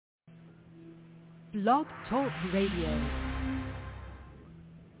Blog Talk Radio.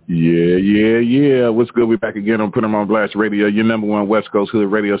 Yeah. What's good? We're back again on Put 'em on Blast Radio, your number one West Coast hood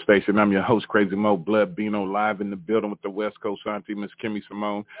radio station. I'm your host, Crazy Mo Blood Bino, live in the building with the West Coast auntie, Miss Kimmy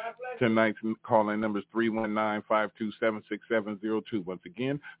Simone. Tonight's calling number is 319-527-6702. Once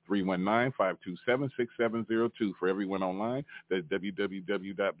again, 319-527-6702. For everyone online, that's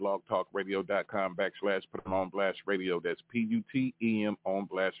www.blogtalkradio.com/Put 'em on Blast Radio. That's PUTEM on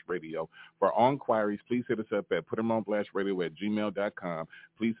Blast Radio. For all inquiries, please hit us up at put'emонblastradio@gmail.com.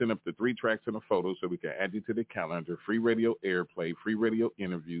 Please send up the 3 tracks and a photo so we can add you to the calendar. Free radio airplay, free radio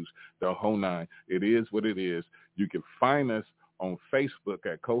interviews, the whole 9. It is what it is. You can find us on Facebook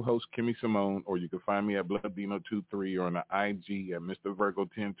at co-host Kimmy Simone, or you can find me at BloodBino23, or on the IG at Mr. Virgo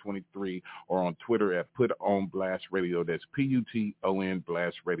 1023, or on Twitter at Put On Blast Radio. That's PUTON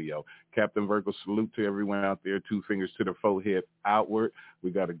Blast Radio. Captain Virgo, salute to everyone out there. 2 fingers to the forehead outward.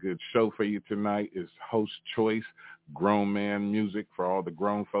 We got a good show for you tonight. It's host choice, grown man music for all the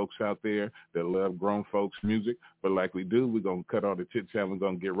grown folks out there that love grown folks music. But like we do, we're going to cut all the chit-chat. We're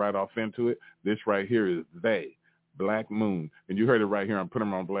going to get right off into it. This right here is They, Black Moon. And you heard it right here on Put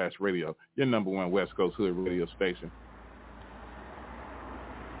 'em on Blast Radio, your number one West Coast hood radio station.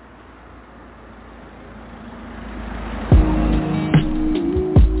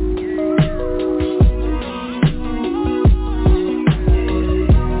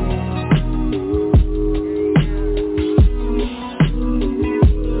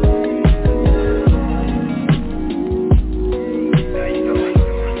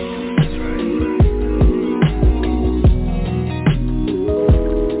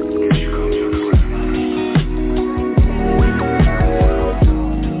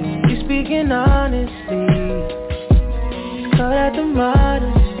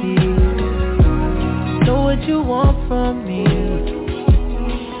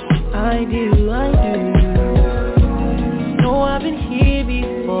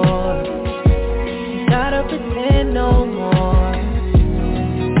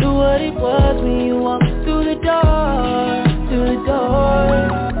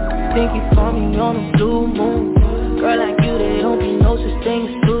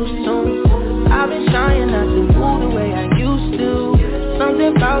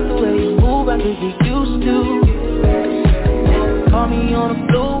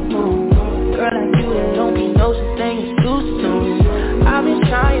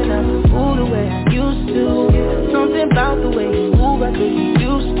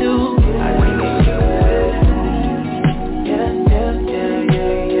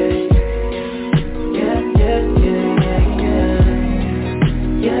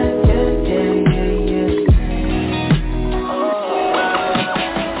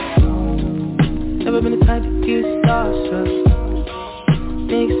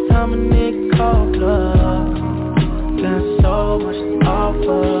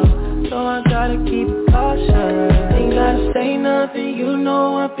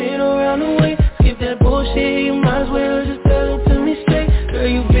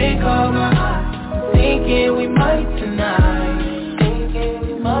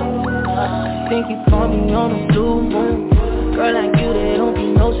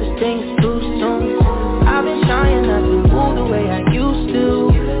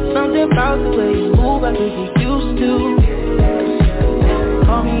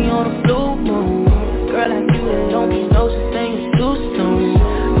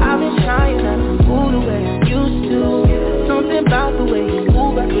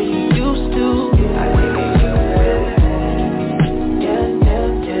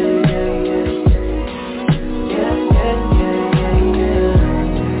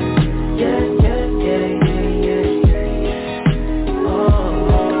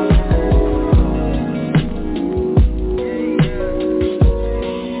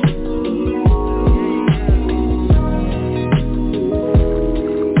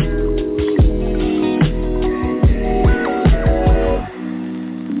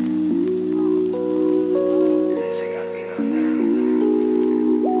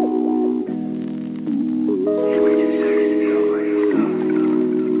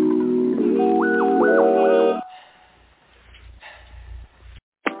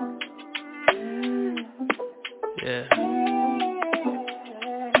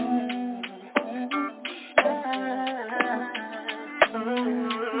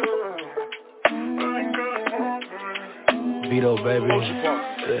 Vito, baby.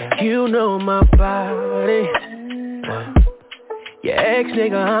 You know my body. Your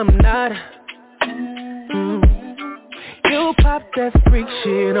ex-nigga, I'm not. You pop that freak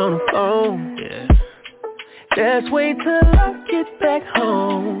shit on the phone. Just wait till I get back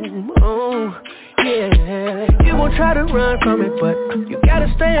home. Oh, you try to run from it, but you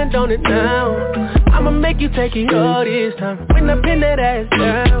gotta stand on it now. I'ma make you take it all this time when I pin that ass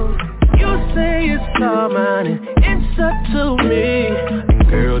down. You say it's all mine and it's up to me. And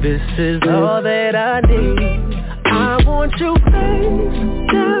girl, this is all that I need. I want you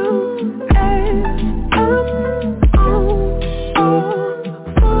face down, ass up on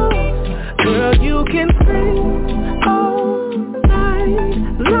fours. Girl, you can sing all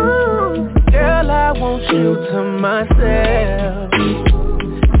night long. Girl, I want you to myself.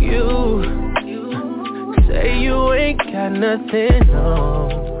 You say you ain't got nothing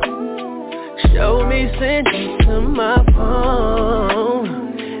on. Show me, send you to my phone.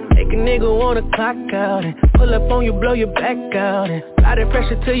 Make a nigga wanna clock out and pull up on you, blow your back out and apply that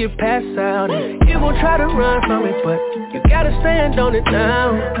pressure till you pass out. And you gon' try to run from it, but you gotta stand on it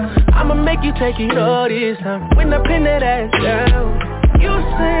now. I'ma make you take it all this time when I pin that ass down. You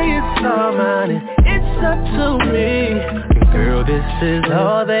say it's all mine and it's up to me. Girl, this is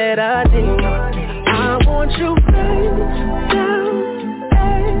all that I need. I want you face down,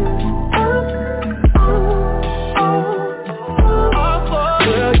 ass up on.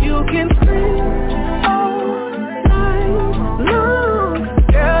 Girl, you can sing all night long.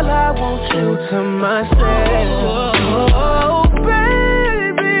 Girl, I want you to myself. Oh,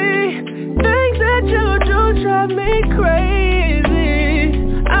 baby, things that you do drive me crazy.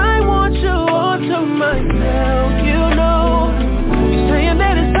 I want you all to myself, you know. You saying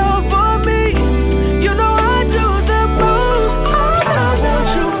that it's all for me. You know I do the most. I want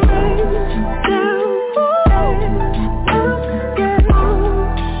you face down,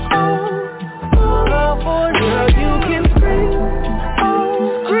 girl, you can sing all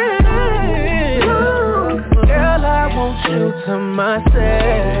night long. Girl, I want you to myself.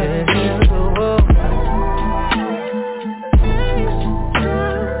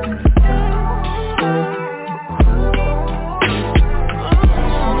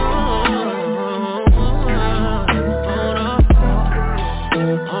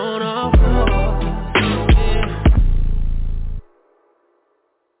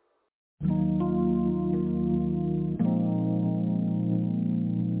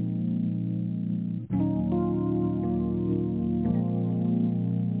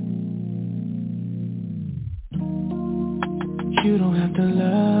 You don't have to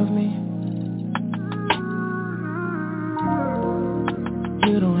love me.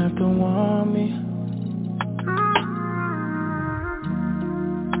 You don't have to want me.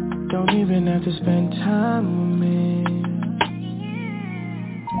 Don't even have to spend time with me.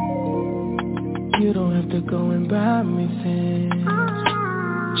 You don't have to go and buy me things.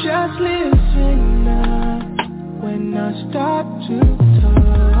 Just listen up when I start to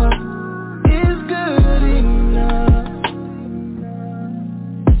talk. It's good enough.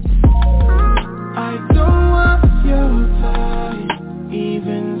 I don't want your body,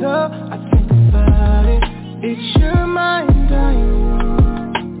 even though I think about it. It's your mind I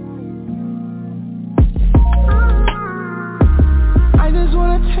want. I just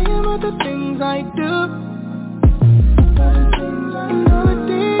wanna tell you about the things I do, about the things I do, and all the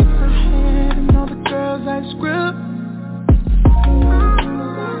things I had, and all the girls I screwed.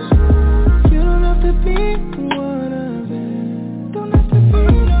 You don't have to be one of them. Don't have to be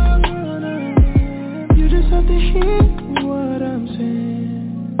one of them. You just have to hear what I'm saying.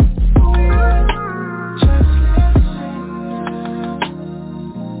 Just listen now.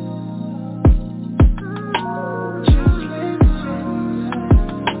 Just listen now.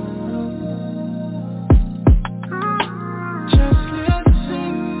 Just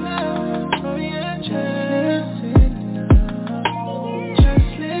listen now. Oh yeah, just listen now. Just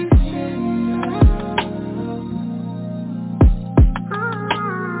listen now.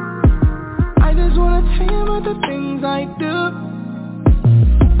 I just wanna tell you about the things I do,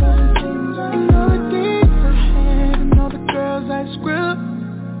 about the things I do, and all the things I had, and all the girls I screwed.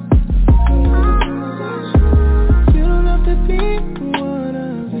 You don't have to be one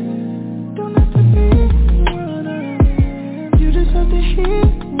of them. Don't have to be one of them. You just have to hear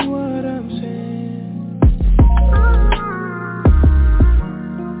what I'm saying.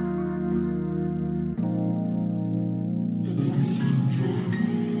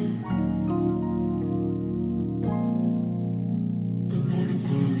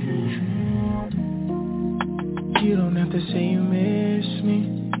 You don't have to say you miss me.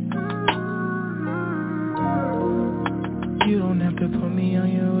 You don't have to put me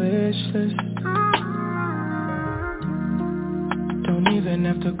on your wish list. Don't even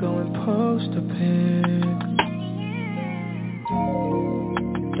have to go and post a pic.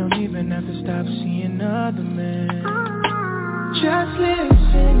 Don't even have to stop seeing other men. Just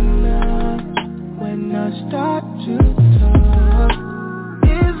listen up when I start to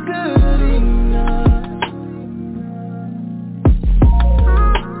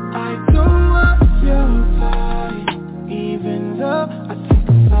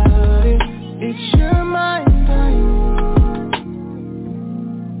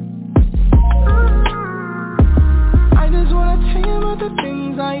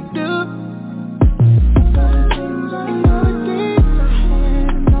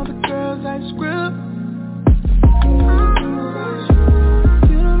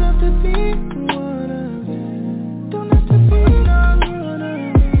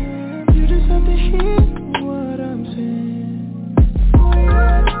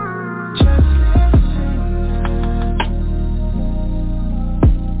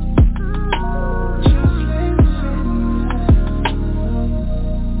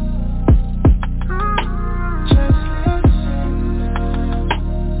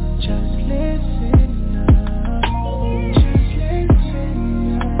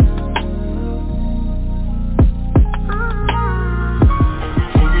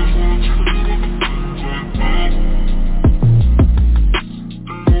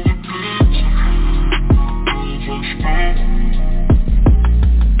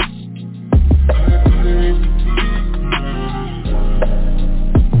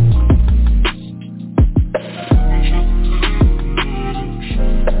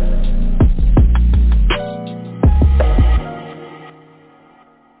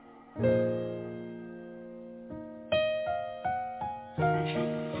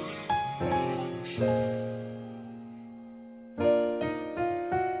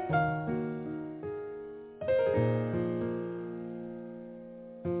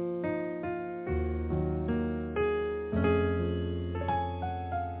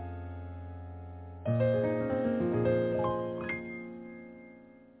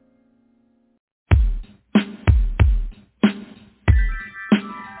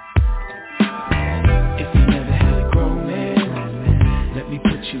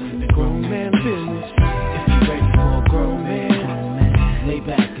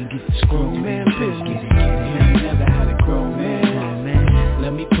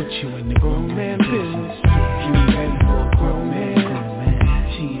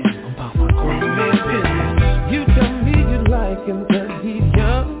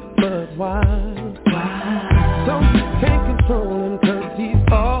wild. Don't you can't control him 'cause he's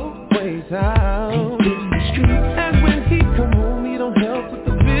always out. And when he come home, he don't help with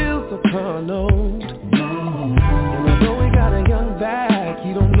the bills or car load. And although he got a young back,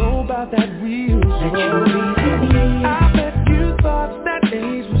 he don't know about that real road. I bet you thought that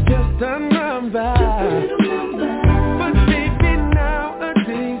age was just a number. But baby,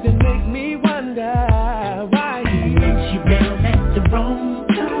 nowadays it make me wonder why he makes you down at the wrong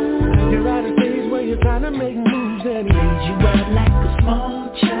time. You're at a stage where you're trying to make moves and he lays you out like a small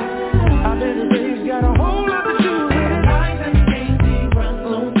child. I bet the days got a whole lot to do with it. Life and crazy runs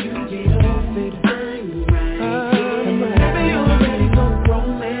on you, get off it. I'm right. And whenever you're ready, go grown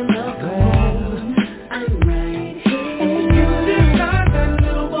man up. I'm right. And you decide that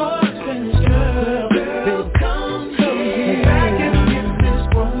little boy's finished, girl. Girl, come here. Back and get this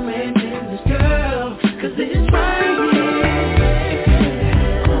grown man and this girl. 'Cause it's right here.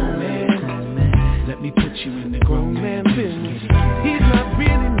 Grown man, let me put you in the grown man business. He's not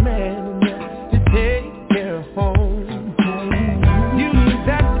really man enough to take care of home. You need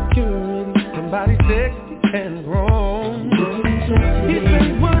that security, somebody sexy and grown. He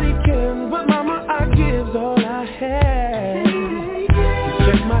says what he can, but mama, I gives all I have.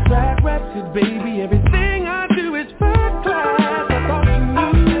 Check my track record, baby, everything I do is first class. I thought you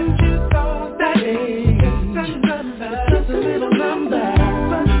that age, just a little number.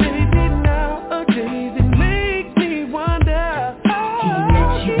 But baby, nowadays it makes me wonder. He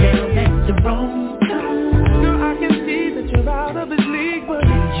lets you down at the wrong time. Girl, I can see that you're out of his league, but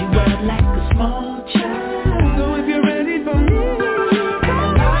lays you out like a small child. So if you're ready for me,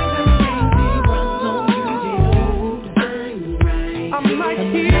 I'm right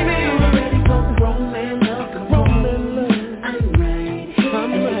here. Ready for grown man love, grown man love. I'm right.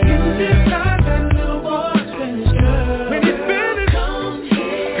 I'm right. You decide that little boy's finished, girl. When he's finished, come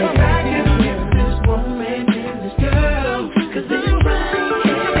here. Come back and get this grown man and this girl. 'Cause it's right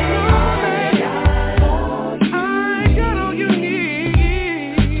here. I got all you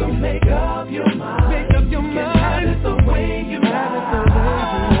need. So make up your mind. Make up your mind. Have it the way you like.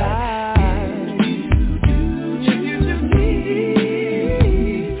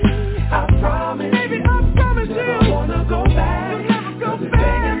 I promise, baby, I promise you, I wanna go back. You'll never go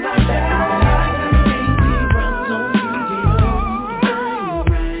back. In my bed, runs on you, I'm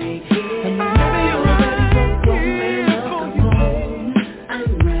right here. And whenever you're ready for grown man love, come home. I'm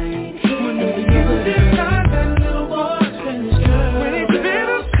right here. Whenever you decide that little boy's finished, girl. When he's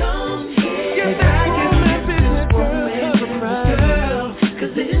finished, come here. Get back in my business, girl.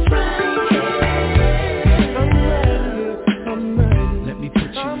 'Cause it's right here. I'm ready. Let me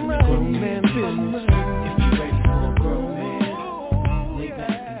put you in the grown man business. If you're ready for a grown man, lay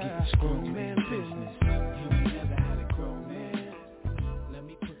back and get this grown man business. You ain't never had a grown man. Let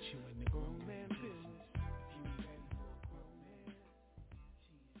me put you in the grown man business. If you're ready for a grown man.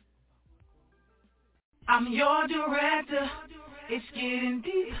 I'm your director. It's getting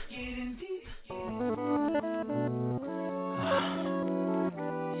deep.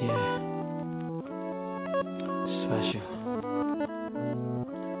 Yeah. Special.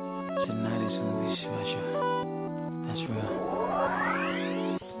 Tonight is gonna be special. That's real.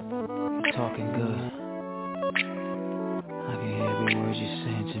 You're talking good. I can hear every word you're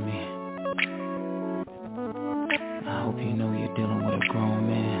saying to me. I hope you know you're dealing with a grown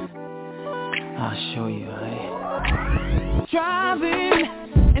man. I'll show you, alright? Driving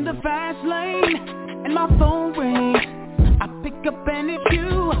in the fast lane and my phone rings. I pick up and it's you.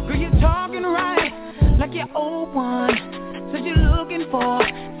 Girl, you're talking right, like your old one. Said you're looking for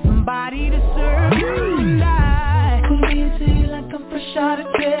somebody to serve you tonight. Come here to you like I'm fresh out of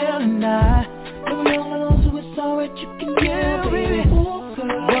jail tonight. And we all alone, so it's alright, you can get baby. Ooh,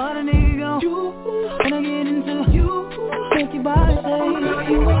 girl, what a nigga gon' do when I get into you? Take your body, say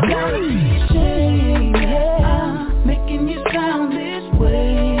you ain't gotta be ashamed. Yeah, making you sound this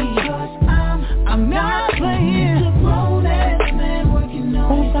way. 'Cause I'm not playing. It's a grown ass man working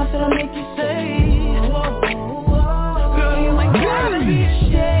on something that'll make you say, girl, you ain't gotta be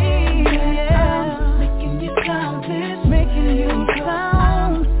ashamed. Yeah, making you sound this, making you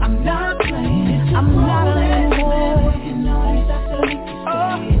sound. I'm not playing. I'm not a man working on something that'll make you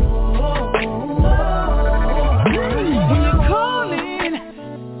say, when you're calling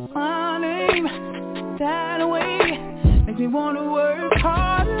my name that way, makes me wanna work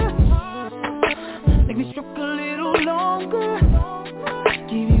harder. Make me stroke a little longer.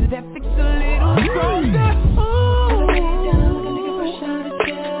 Give you that fix a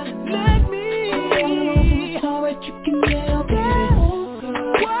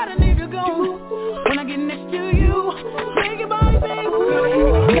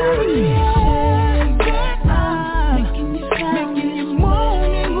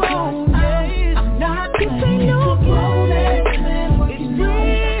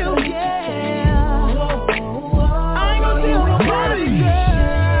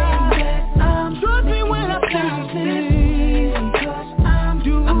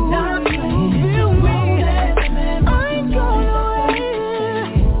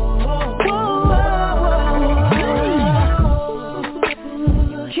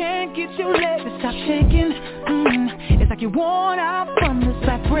can't get your legs to stop shaking. It's like you're worn out from this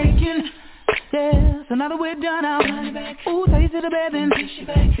back breaking. Yeah, so now that we're done, I'll ooh, take you to the bed then.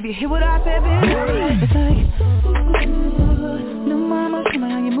 If you hear what I said then, it's like, ooh, no mama, show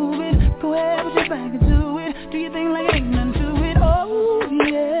me how you move it. Go ahead, put your back into it. Do your thing like it ain't nothing to it. Oh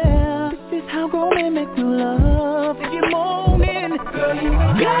yeah, this is how grown men make you love. If you're moaning, girl, you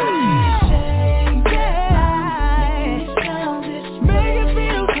ain't got it.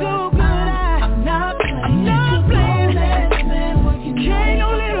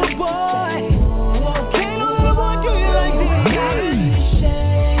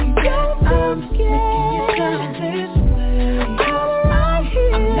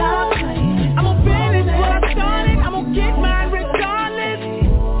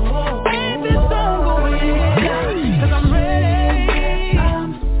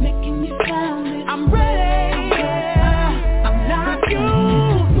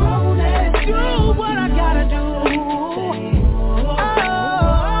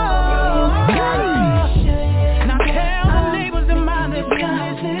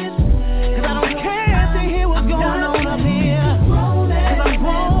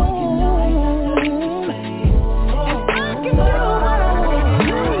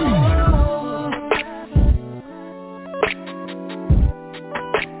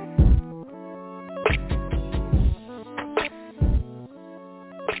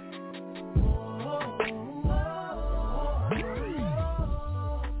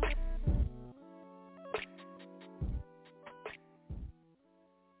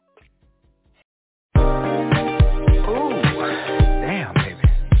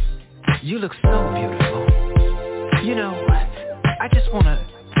 You look so beautiful. You know,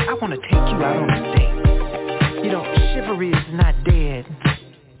 I wanna take you out on a date. You know, chivalry is not dead.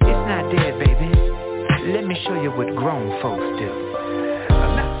 It's not dead, baby. Let me show you what grown folks do.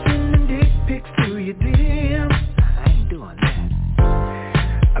 I'm not sending dick pics to your DMs. I ain't doing that.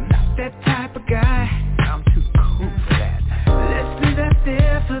 I'm not that type of guy. I'm too cool for that. Let's leave that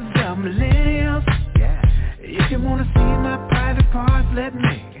there for the millennials. Yeah. If you wanna see my private parts, let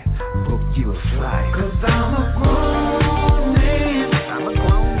me book you a flight. 'Cause I'm a grown man. I'm a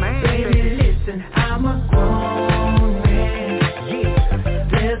grown man. Baby, listen, I'm a grown man. Yeah.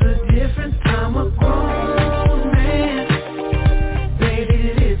 There's a difference. I'm a grown man.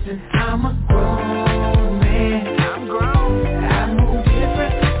 Baby, listen, I'm a grown man. I'm grown. I move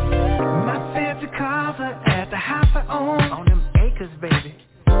different. My fancy cars are at the house I own. On them acres, baby.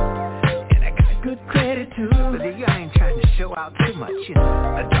 And I got good credit too. But I ain't trying to show out too much, you know.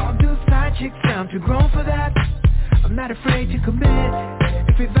 I don't do side chicks, I'm too grown for that. I'm not afraid to commit.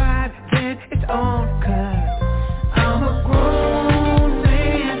 If we vibe, then it's on. 'Cause I'm a grown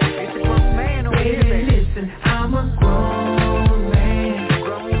man. It's a grown man over here, baby. Listen, I'm a grown man.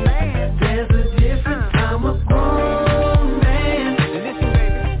 Grown man. There's a difference. I'm a grown man. Listen,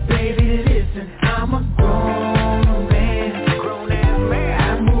 baby. Baby, listen, I'm a grown man. Grown ass man.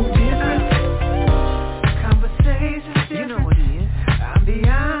 I move different. Conversations different. You know what it is.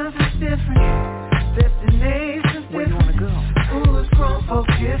 Ambiance is different. Destination's different. Where you wanna go? Ooh, it's grown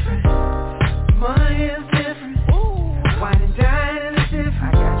folks different. Money is different. Ooh. Wine and dining is different.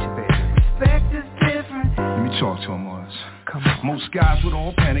 I got you, baby. Respect is different. Let me talk to him, Mars. Come on. Most guys would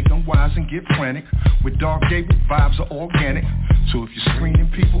all panic, unwise and get frantic. With Dark Gable, vibes are organic. So if you're screaming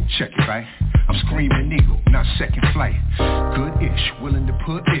people, check it, right? I'm screaming eagle, not second flight. Good-ish, willing to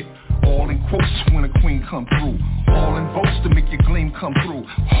put it all in quotes when a queen come through. All in votes to make your gleam come through.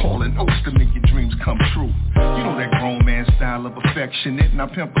 All in oaths to make your dreams come true. You know that grown man style of affectionate,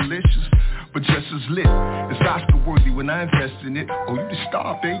 not pimpalicious, but just as lit. It's Oscar worthy when I invest in it. Oh, you the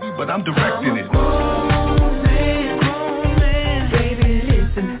star, baby, but I'm directing it. Grown man, baby,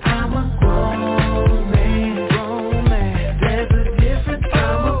 listen, I'm a grown man. Grown man. There's a difference.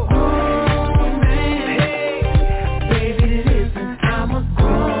 I'm a grown man. Baby, listen, I'm a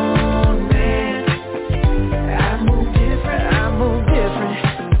grown man. I move different. I move different.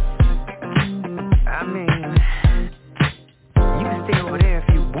 I mean, you can stay over there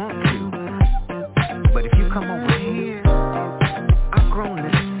if you want to. But if you come over here, our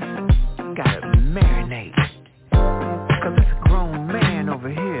grownness gotta marinate. 'Cause it's a grown man over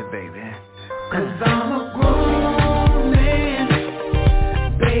here, baby. 'Cause I'm a grown man.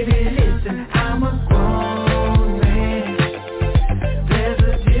 Baby, listen, I'm a grown man. There's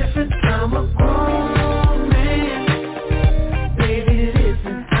a difference. I'm a grown man. Baby,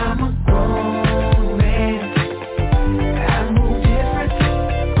 listen, I'm a grown man. I move different.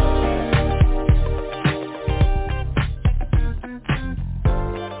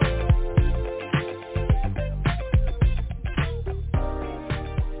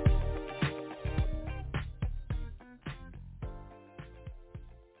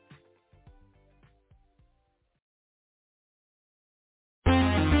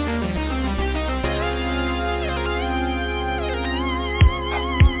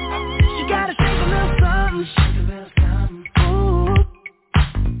 gotta shake a little something. Ooh,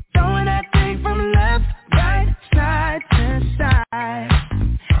 throwing that thing from left, right, side to side.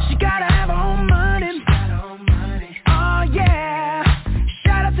 She gotta have her own money. Oh yeah.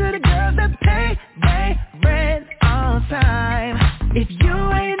 Shout out to the girls that pay they rent on time. If you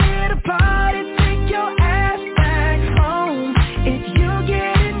ain't here to party, take your ass back home. If you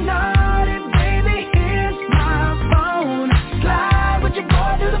getting naughty, baby, here's my phone. Slide with your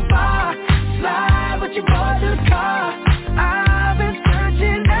boy to the bar, slide with your boy to the car. I've been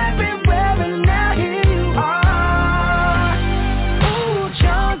searching everywhere and now here you are. Ooh,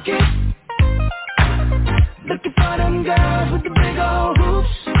 junkie, looking for them girls with the big old hoops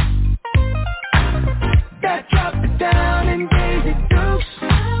that drop it down in Daisy Dukes. I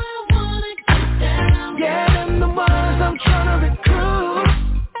wanna get down. Yeah, them the ones I'm tryna recruit.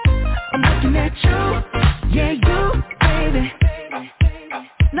 I'm looking at you, yeah, you, baby.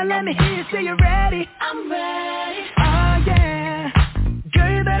 Now let me hear you say you're ready. I'm ready. Oh yeah.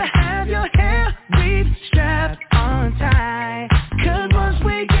 Girl, you better have your hair weave strapped on tight. Cause once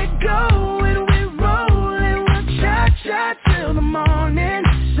we get going, we rollin', we'll cha-cha till the morning.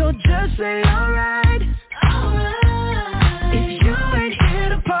 So just say alright. If you ain't here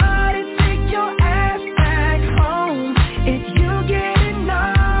to party, take your ass back home. If you getting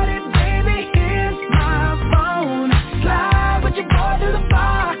naughty, baby, here's my phone. Slide with your boy to the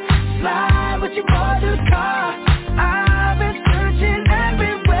bar, slide with your boy to the car. I've been searching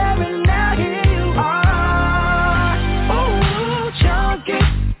everywhere and now here you are. Ooh, chunky,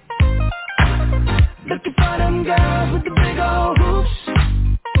 looking for them girls with the big old hoops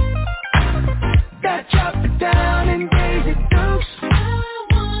that drop it down in Daisy Dukes. I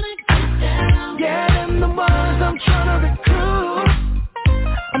wanna get down. Yeah, them the ones I'm tryna recruit.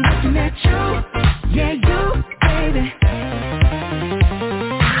 I'm looking at you, yeah, you, baby.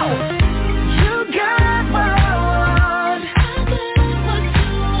 Ow. You got what I want. I got what you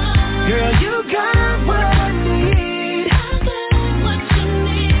want. Girl, you got what I need. I got what you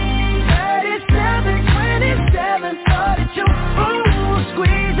need. 37, 27, 42. Ooh,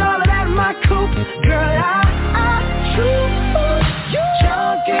 squeeze all of that in my coupe. Girl, I choose you,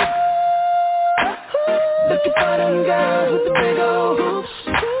 junkie. Looking for them girls with the big old hoops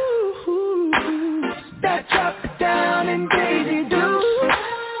that drop it down in Daisy Dukes. I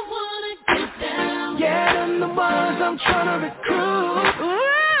wanna get down. Yeah, them the ones I'm tryna recruit.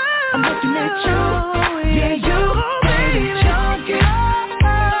 I'm looking at you, yeah, you, baby, junkie.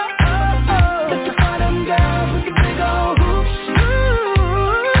 Looking for them girls with the big old hoops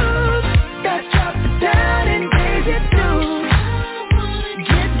that drop it down in Daisy Dukes.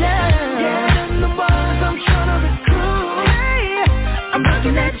 Get down. Yeah, them the ones I'm tryna recruit. I'm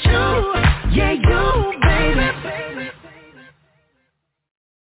looking at you, yeah, you, baby.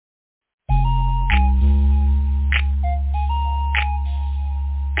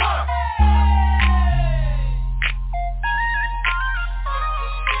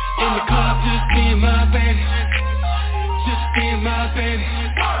 In the club, just me and my baby. Just me and my baby.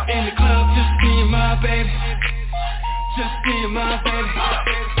 In the club, just me and my baby. Just me and my baby.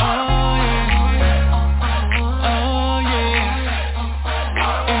 Oh yeah. Oh yeah.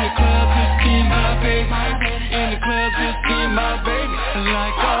 In the club, just me and my baby. In the club, just me and my baby.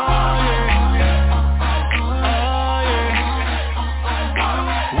 Like oh yeah. Oh yeah.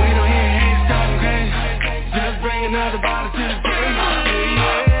 We don't hear hands talking crazy. Just bring another bottle to the table.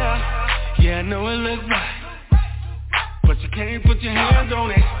 Yeah, I know it looks right, but you can't put your hands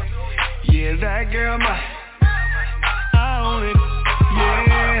on it. Yeah, that girl mine, I own it.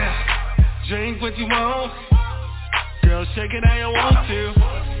 Yeah, drink what you want, girl, shake it how you want to.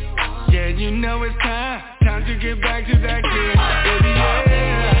 Yeah, you know it's time to get back to that kid. Baby,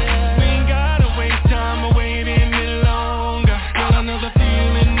 yeah, we ain't gotta waste time or wait any longer. Girl, I know the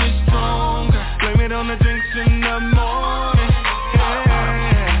feeling is stronger. Blame it on the drinks in the morning.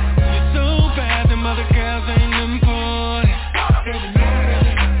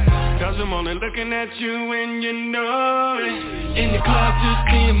 I'm only looking at you and you know it. In the club, just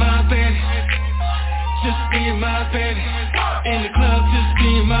me and my baby. Just me and my baby. In the club, just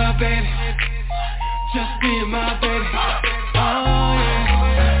me and my baby. Just me and my baby. Oh yeah.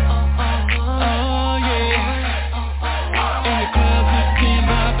 Oh yeah. In the club, just me and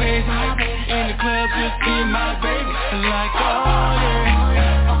my baby. In the club, just me and my baby. Like oh yeah.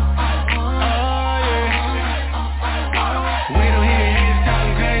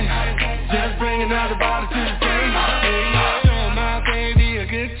 Another bottle to the table. Show my baby a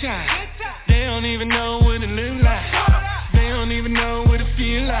good time. They don't even know what it look like. They don't even know what it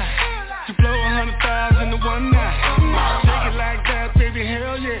feel like to blow 100,000 to one night. Shake it like that.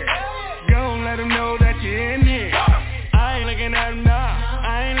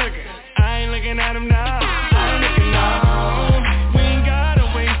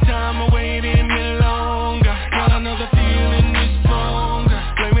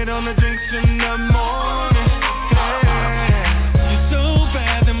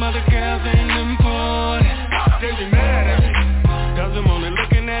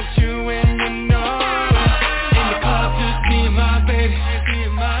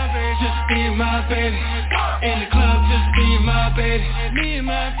 me and my baby. In the club, just me and my baby. Me and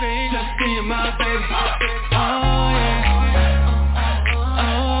my baby, just me and my baby. Oh yeah,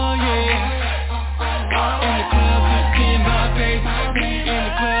 oh yeah. In the club, just me and my baby. In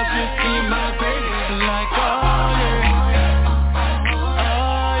the club, just me and my baby. Like oh yeah, oh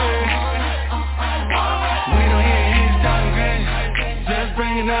yeah. We don't hear his talking crazy. Just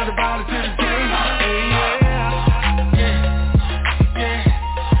bringing another bottle to the table.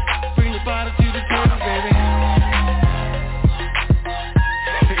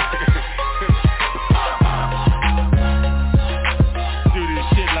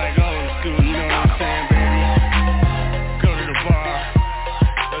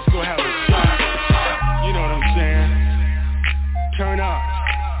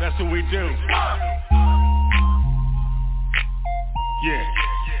 That's what we do. Yeah.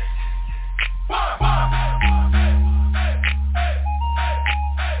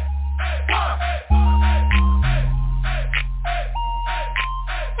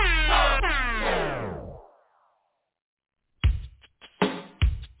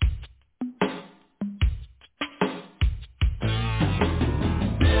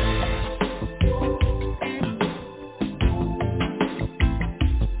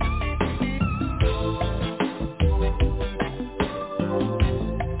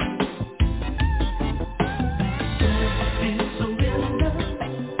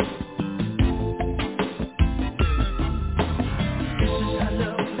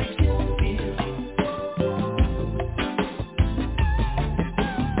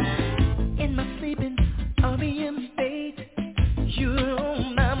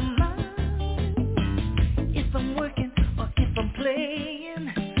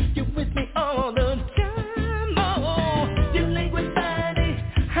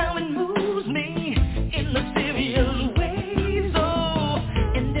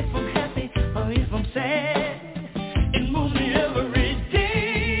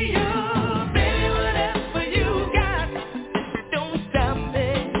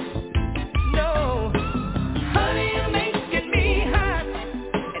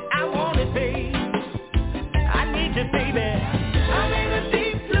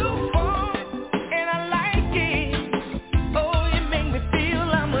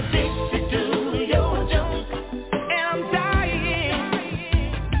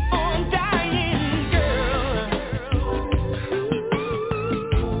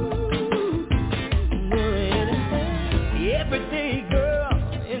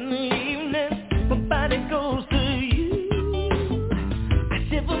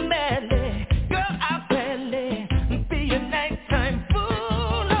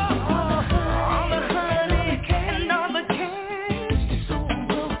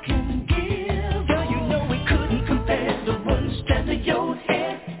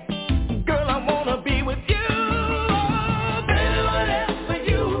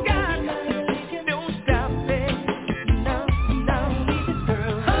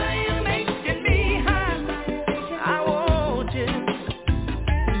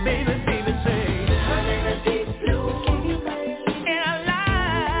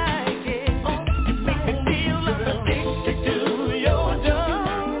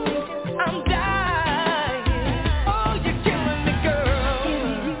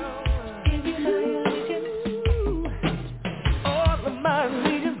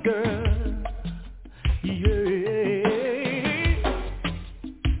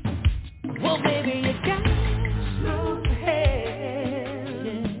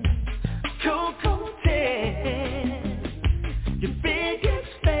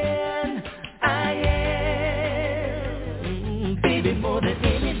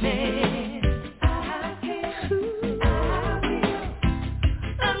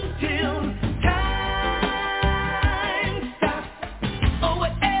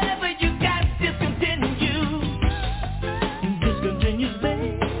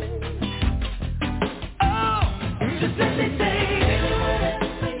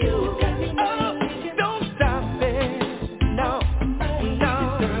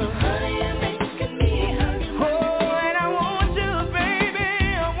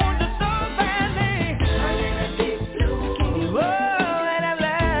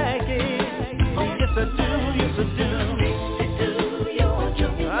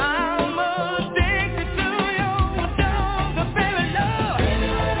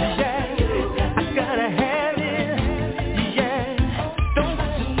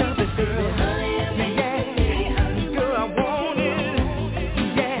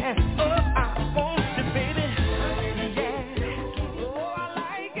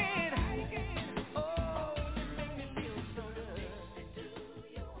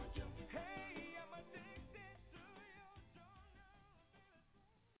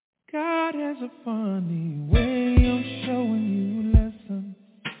 a funny way of showing you lessons.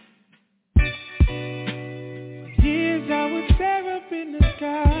 For years I would stare up in the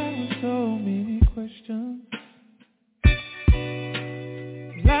sky with so many questions.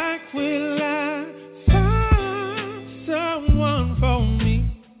 Like, will I find someone for me?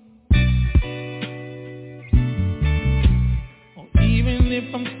 Or even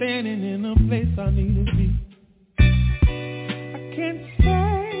if I'm standing in a place I need to be. I can't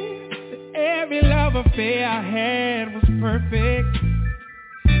say that every love affair I had was perfect,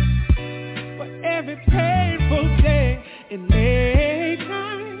 but every painful day and late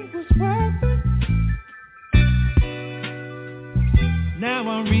night was worth it. Now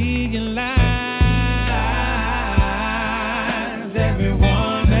I realize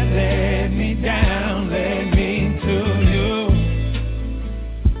everyone that let me down led me to you.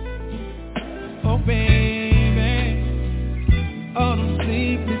 Oh baby, all them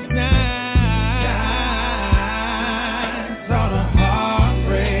sleepless nights, all the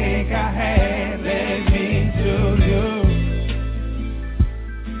heartbreak I had led me to you.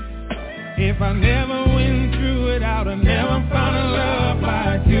 If I never went through it, I would have never found a love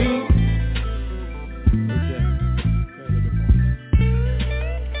like you.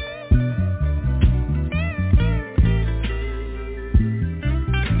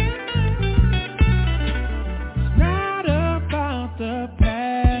 It's not about the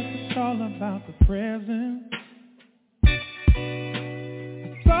past, it's all about the present.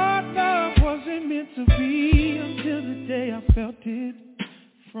 I thought love wasn't meant to be until the day I felt it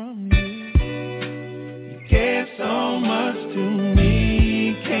from you. You gave so much to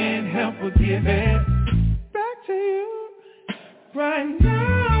me, can't help but give it back to you. Right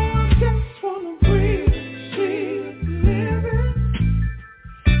now I just wanna breathe, see, live it.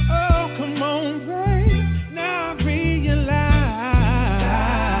 Oh, come on, babe, now I realize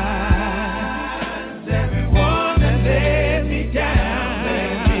everyone that let me down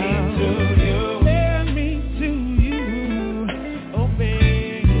led me to you. Led me to you. Oh,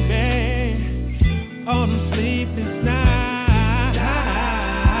 baby, all the sleepless nights,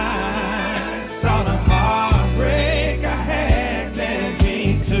 all the heartbreak I had led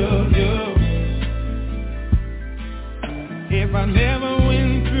me to you. If I never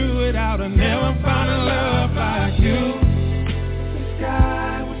went through it, I would have never found a love like you. The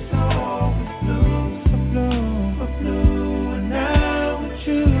sky was always blue, so blue, so blue, and now with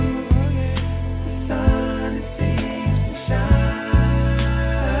you, the sun it seems to shine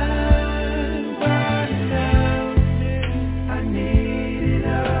bright now. I needed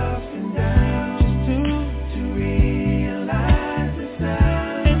ups and downs to realize this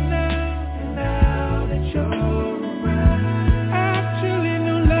now. And now that you're around, I truly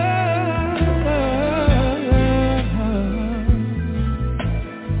knew love.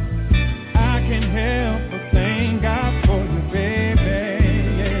 I can't help but thank God for you, baby.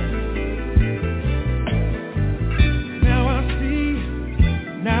 Yeah. Now I see,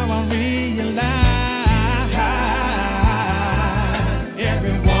 now I realize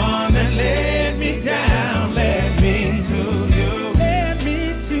everyone that let me down led me to you. Led me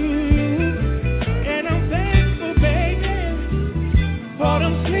to you. And I'm thankful, baby, for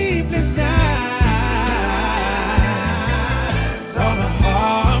them sleepless nights, all the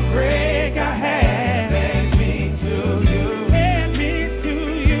heartbreak I had led me to you. Led me to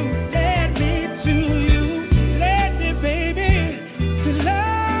you, led me to you, led me, baby, to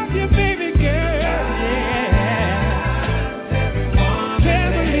love you, baby girl. Yeah. Everyone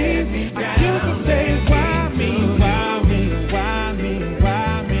never leave me. I used to say, why me, why me, why me,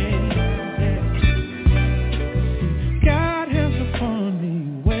 why me? Yeah. God has a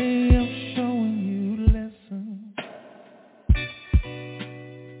funny way of showing you lessons.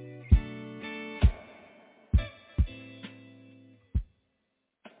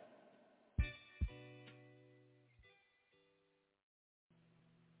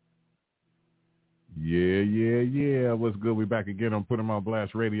 Yeah. What's good? We back again on Put 'em on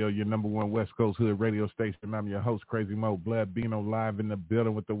Blast Radio, your number one West Coast hood radio station. I'm your host, Crazy Mo Blood Bino, live in the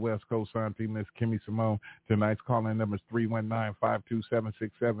building with the West Coast auntie, Miss Kimmy Simone. Tonight's calling number is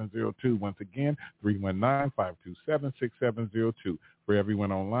 319-527-6702. Once again, 319-527-6702. For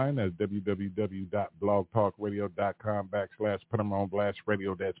everyone online, that's www.blogtalkradio.com/Put 'em on Blast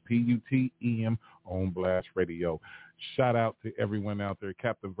Radio. That's PUTEM on Blast Radio. Shout out to everyone out there.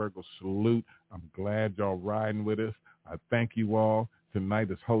 Captain Virgo, salute. I'm glad y'all riding with us. I thank you all.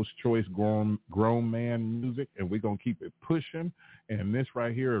 Tonight is Host Choice Grown Man Music, and we're going to keep it pushing. And this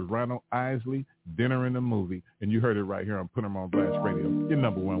right here is Ronald Isley, Dinner in the Movie. And you heard it right here on Put 'em on Blast Radio, your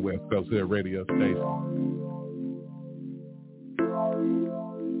number one West Coast hood radio station.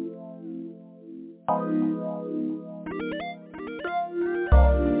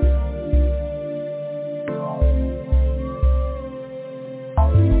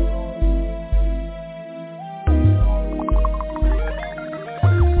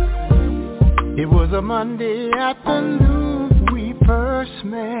 It was a Monday afternoon we first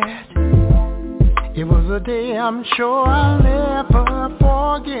met. It was a day I'm sure I'll never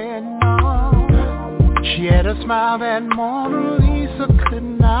forget, no. She had a smile that Mona Lisa could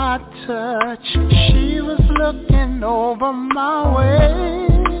not touch. She was looking over my way.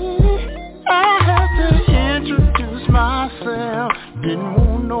 I had to introduce myself, didn't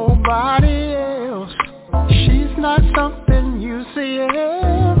want nobody else. She's not something you see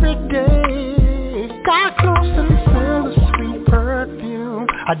every day. Got close and smelled the sweet perfume.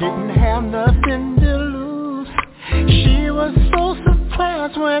 I didn't have nothing to lose. She was so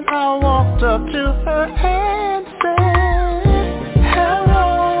surprised when I walked up to her and said,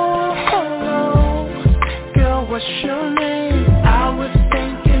 hello, hello, girl, what's your name? I was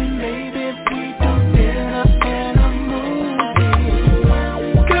thinking maybe we do dinner and a movie.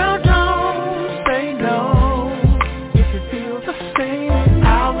 Girl, don't say no if you feel the same.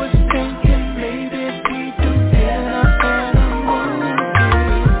 I was thinking maybe we do dinner and a movie.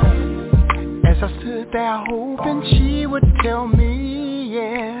 As I stood there hoping she would tell me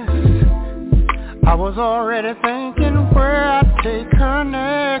yes, I was already thinking where I'd take her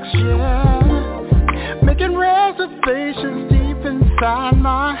next, yeah. Making reservations deep inside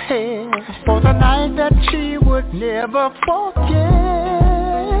my head for the night that she would never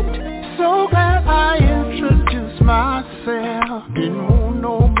forget. So glad I introduced myself, didn't want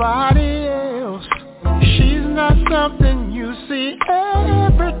nobody else. She's not something you see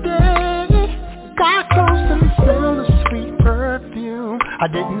every day. Got close and smelled the sweet perfume. I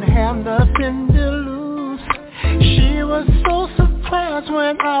didn't have nothing to lose. She was so surprised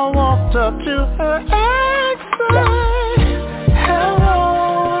when I walked up to her and said,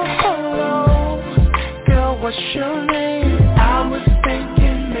 hello, hello, girl, what's your name? I was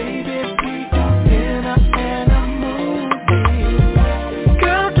thinking maybe we do dinner and a movie.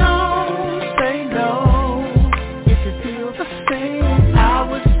 Girl, don't say no if you feel the same. I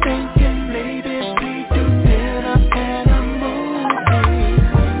was thinking maybe we do dinner and a movie.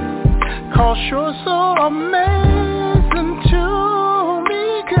 'Cause you're so amazing to me,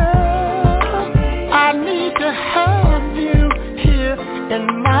 girl. I need to have you here in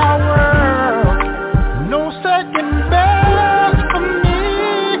my world. No second best for me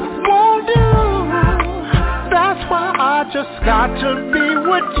won't do. That's why I just got to be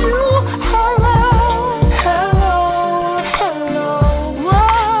with you. Hello, hello, hello.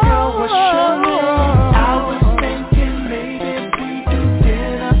 Girl, what's your name? I was thinking maybe we do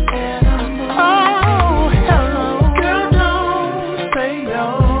dinner and a movie. Oh, hello. Girl, don't say no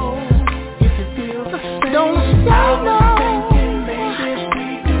if you feel the same. Don't say no. I was thinking maybe we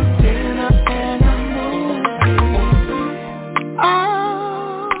do dinner and a movie. Oh,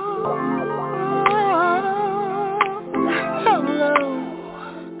 hello.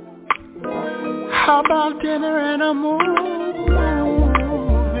 How about dinner and a movie?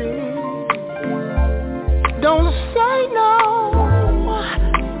 Don't say no.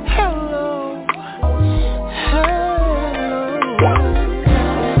 Hello, hello.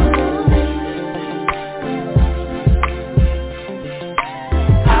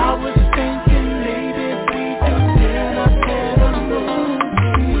 I was thinking maybe we do dinner and a movie.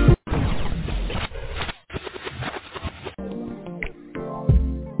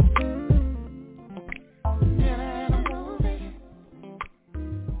 Dinner and a movie.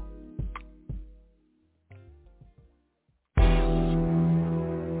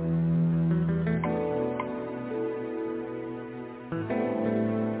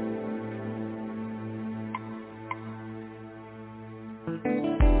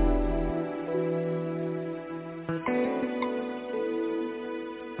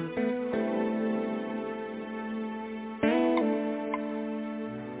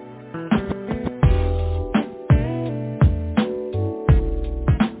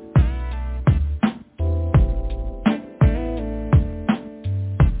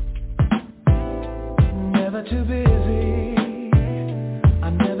 Never too busy.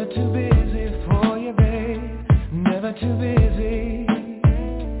 I'm never too busy for you, babe. Never too busy.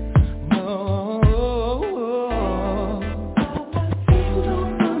 No.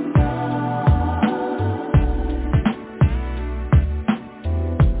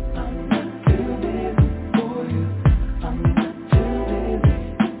 I'm not too busy for you. I'm not too busy.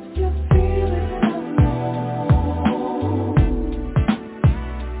 You're feeling alone.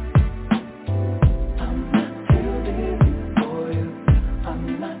 I'm not too busy.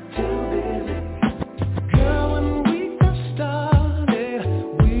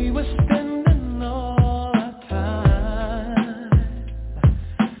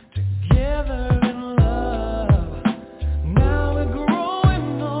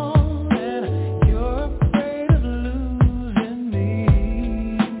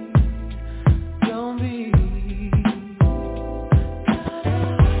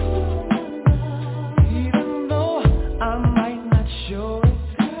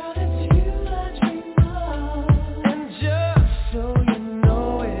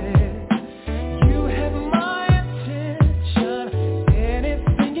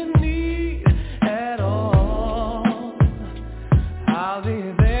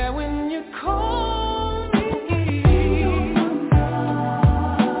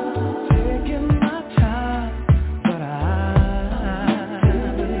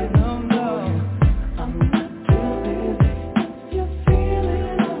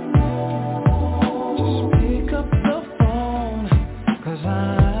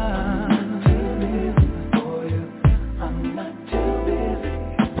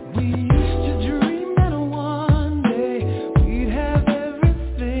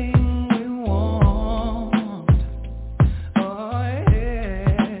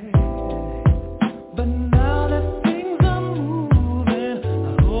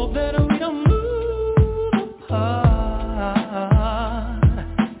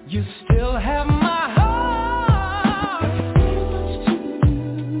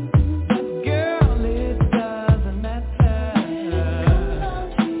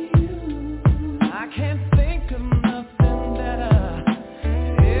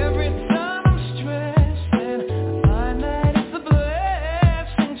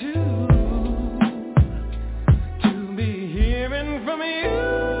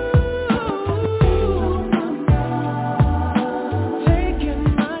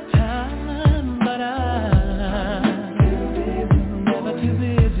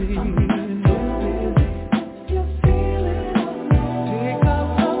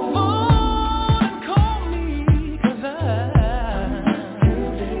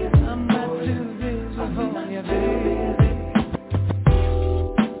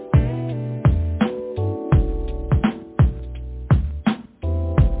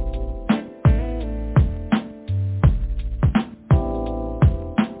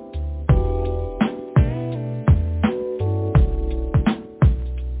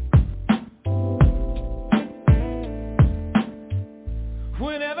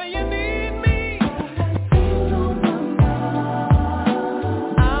 Whenever you need me,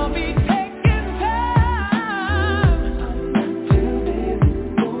 I'll be taking time.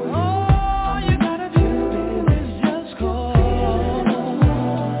 All you gotta do is just call,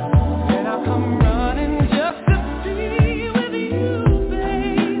 and I'll come running just to be with you,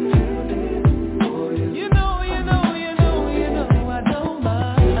 babe. You know, I don't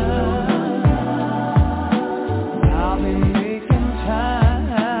mind. I'll be making time.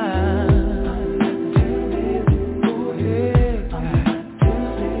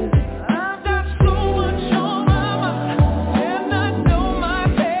 I've got so much on my mind, and I don't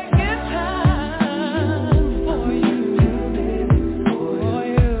mind taking time for you.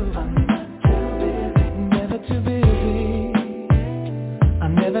 Never too busy.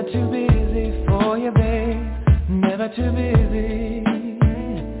 I'm never too busy for you, babe. Never too busy.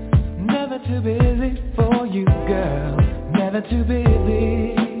 Never too busy for you, girl. Never too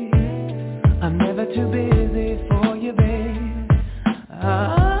busy. I'm never too busy for you, babe.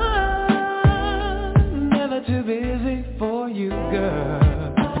 I'm never too busy for you, girl.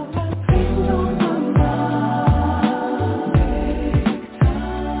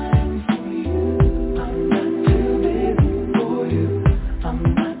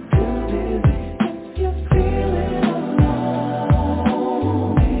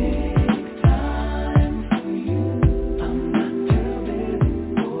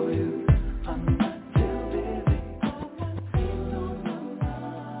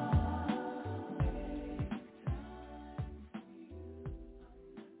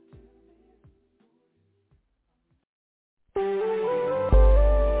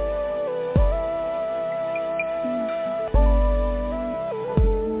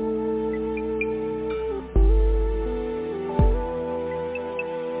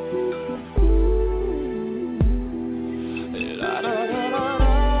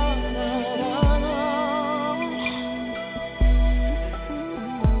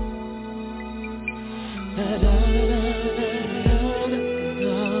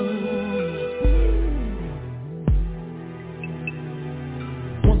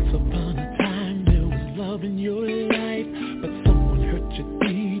 Once upon a time there was love in your life, but someone hurt you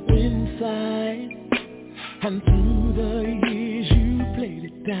deep inside. And through the years you played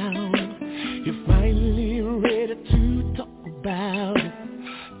it down. You're finally ready to talk about it.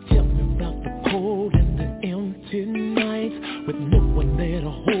 Tell me about the cold and the empty nights, with no one there to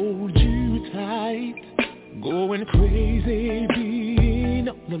hold you tight. Going crazy, being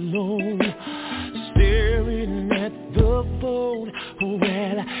all alone, staring at the phone.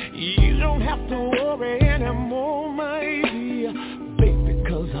 Well, you don't have to worry anymore, my dear, baby,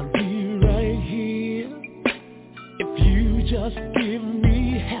 'cause I'll be right here. If you just give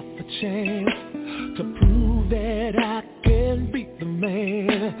me half a chance to prove that I can be the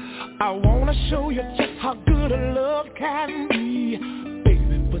man, I wanna show you just how good a love can be,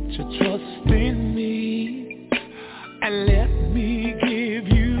 baby, put your trust in me, and let me give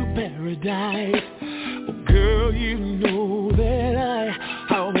you paradise. Oh, girl, you know that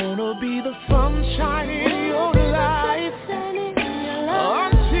I wanna be the sunshine in your life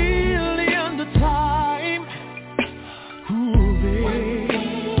until the end of time. Ooh, babe.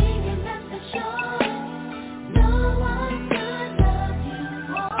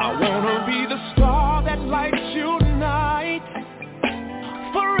 I wanna be the star that lights your night,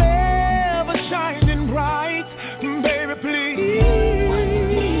 forever shining bright, baby, please.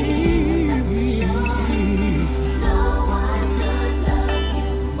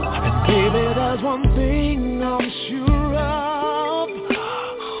 Baby, there's one thing I'm sure of.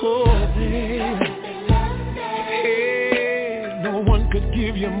 Oh, baby. Hey, no one could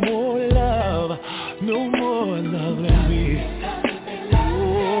give you more love, no more love than me.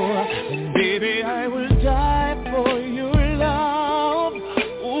 Oh, and baby, I will die for your love.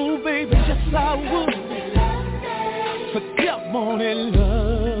 Oh, baby, yes, I would. So come on and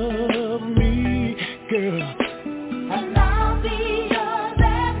love me, girl. And I'll be yours,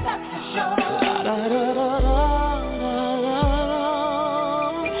 that's for sure. La, da, da, da, da, da, da.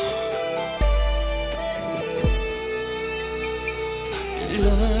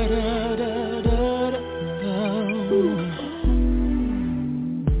 La, da, da, da, da.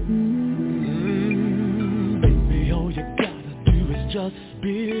 Baby, all you gotta do is just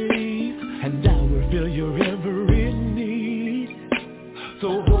believe, and I will fill your every need.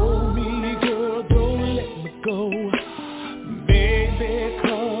 So hold me, girl, don't let me go, baby,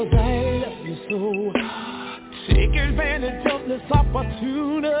 'cause I love you so. Take advantage of this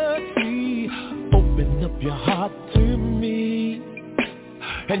opportunity. Open up your heart to me,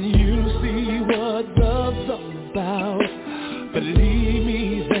 and you see what love's all about. Believe me,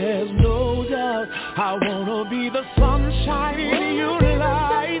 I wanna be the sunshine in your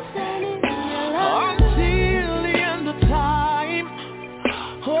light until the end of time.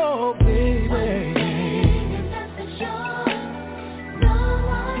 Oh, baby.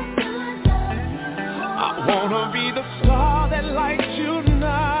 I wanna be the star that lights your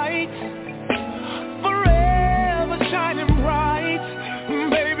night, forever shining bright.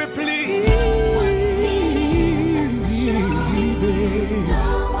 Baby, please.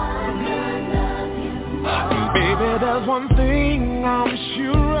 Baby, there's one thing I'm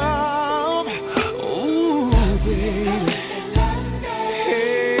sure of. Ooh, baby.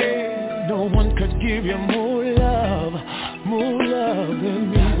 Hey, no one could give you more love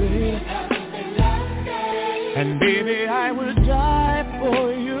than me, baby. And baby, I will die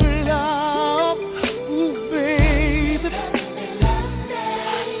for your love. Ooh, baby.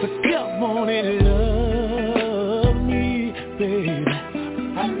 So come on and love me, baby.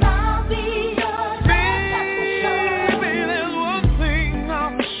 And I'll be yours. Baby, there's one thing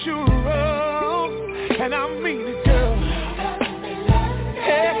I'm sure of, and I mean it, girl.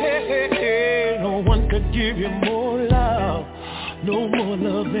 Hey, hey, hey, hey. No one could give you more love, no more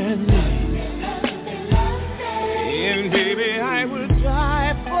love than me. And baby, I will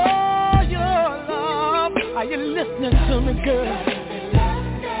die for your love. Are you listening to me, girl?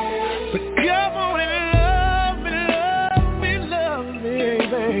 But come on and love me,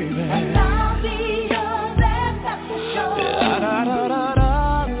 baby. And I'll be yours, that's for sure. Da, da, da, da, da.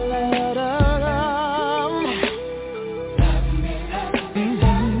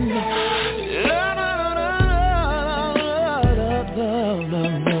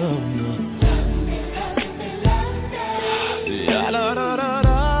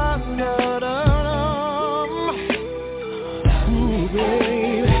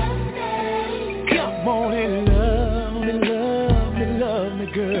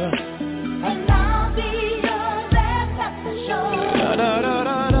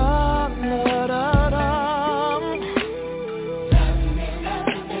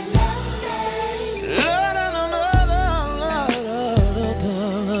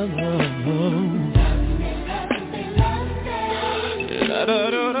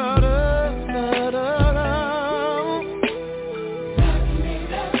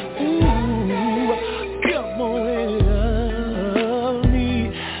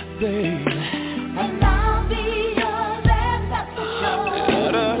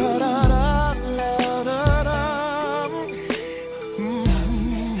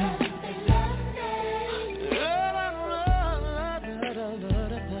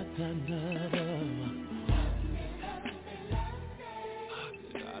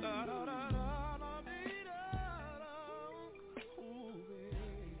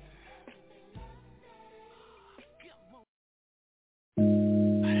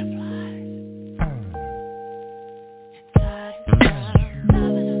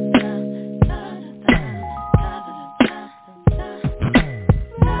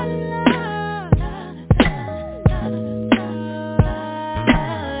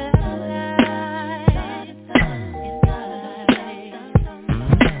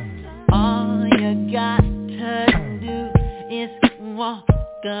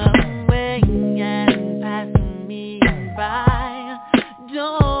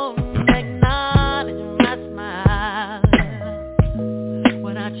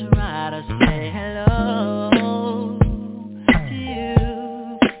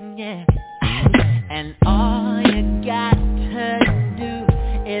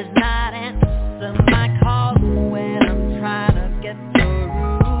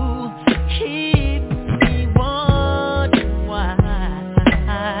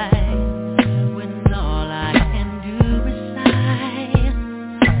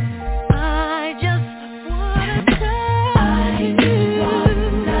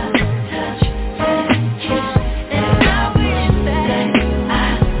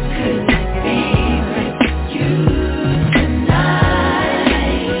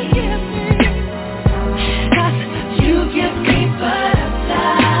 Give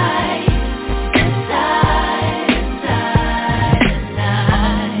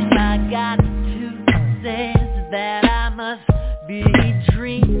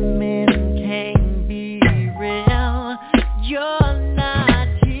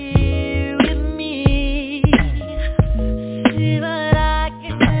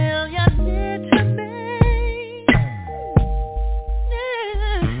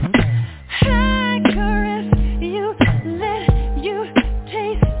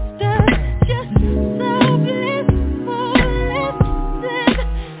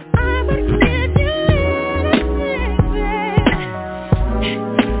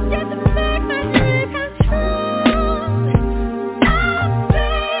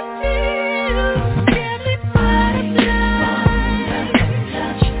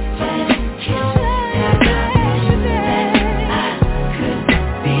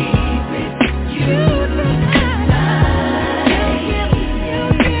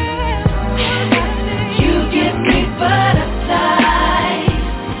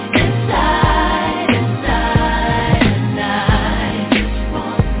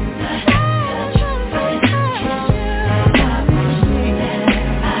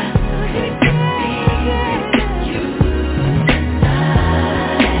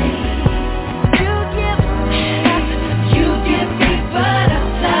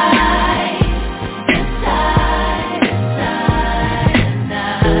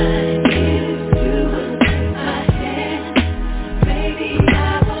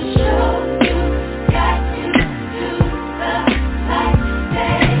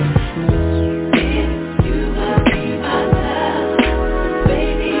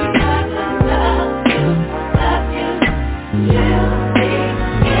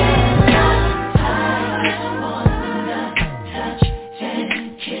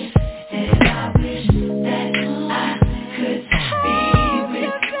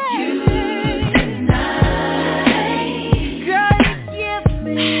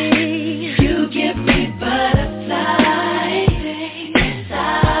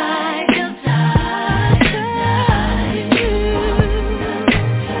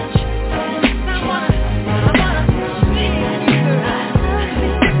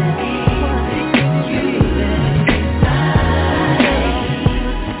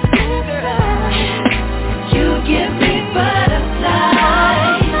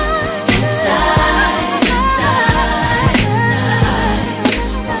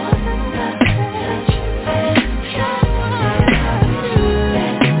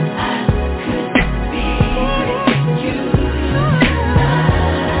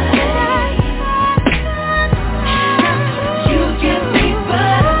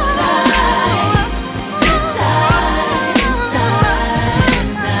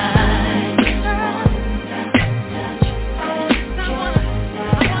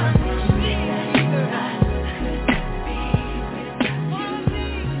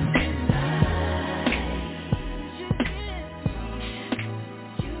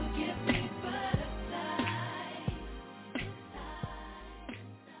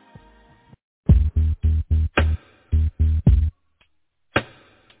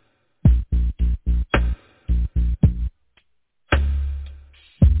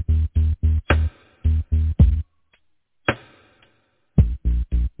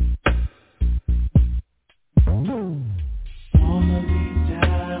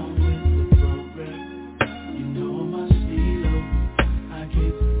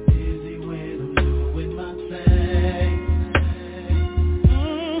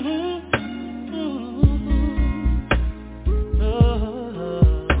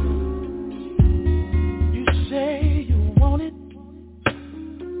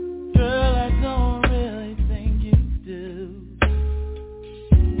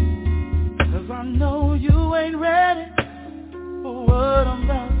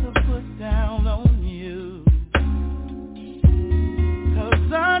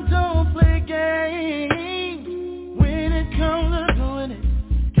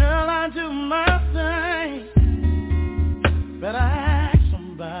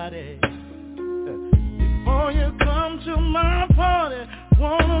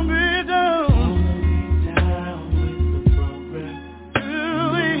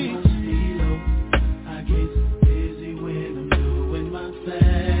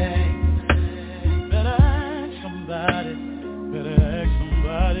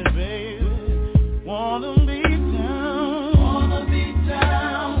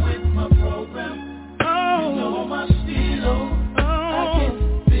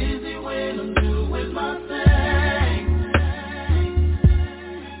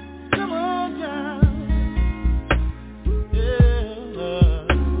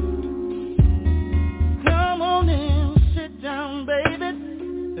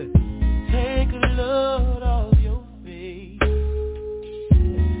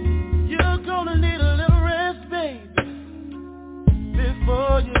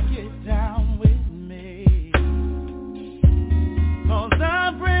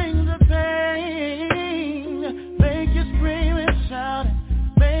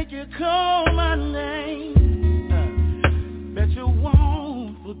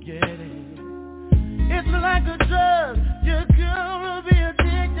like a drug, you're gonna be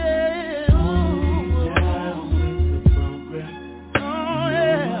addicted. Oh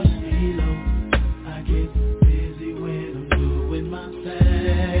yeah. I get busy when I'm doing my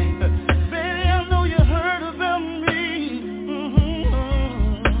thing. Baby, I know you heard about me.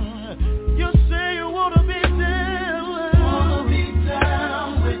 You say you wanna be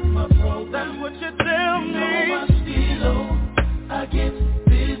down with my program. That's what you tell me. My stilo, I get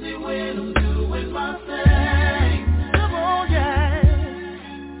busy when I'm doing my thing. Come on, yeah.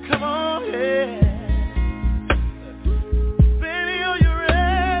 Come on, yeah. Baby, are you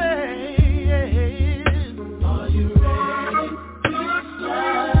ready? Are you ready to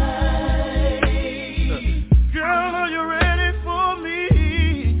slide? Girl, are you ready for me?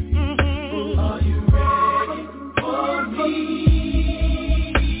 Are you ready for me?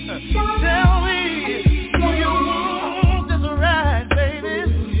 Tell me, do you want this ride, baby?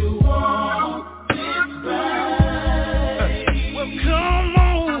 Do you want this ride? Well,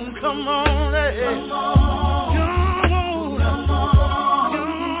 come on, hey. Come on.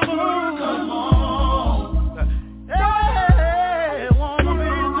 Hey, wanna be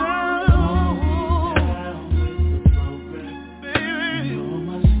down, baby. You're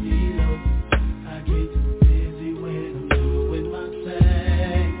my stilo. I get busy when I'm doing my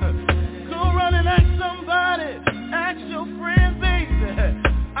thing. Go run and ask somebody, ask your friend, baby.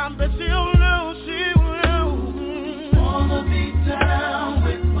 I bet she'll know, she will. Wanna be down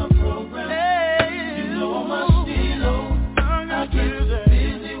with my program. Hey, you know my stilo. I get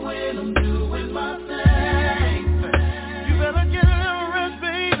busy when I'm doing my thing. You better get a little rest,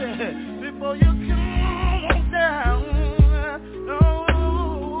 baby, before you come on down.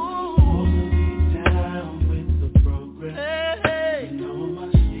 Wanna be down with the program. Hey, you know my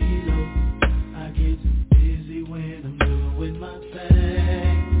stilo. I get busy when I'm doing my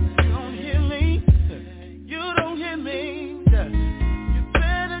thing. You don't hear me? You don't hear me? You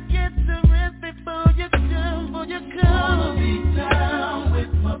better get to rest before you come. Wanna be down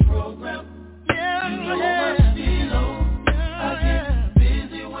with my program. Yeah, you know my stilo. I get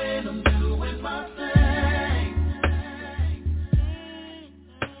busy when I'm doing my thing.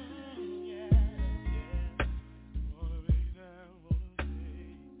 Wanna be down,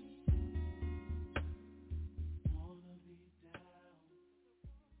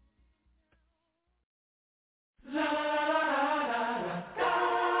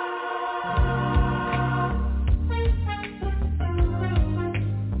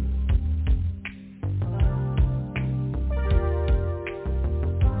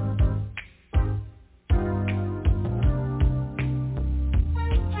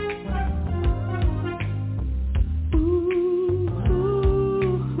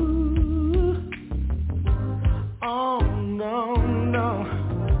 oh no, no.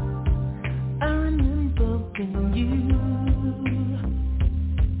 I remember when you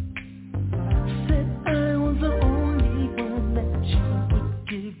said I was the only one that you would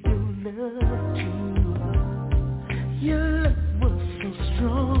give your love to. Your love was so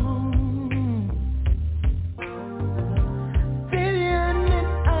strong. Baby, I admit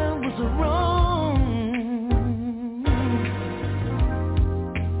I was wrong.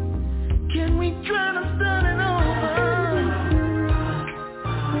 Can we try to start it over?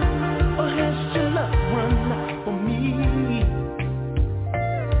 Or has your love run out for me?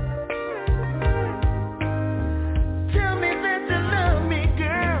 Tell me that you love me,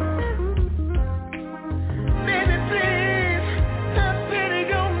 girl. Baby, please, have pity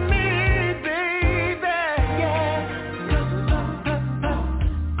on me, baby. Yeah.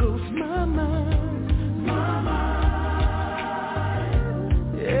 Goes my mind.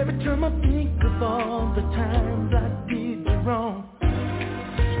 Every time I think of all the times I did you wrong.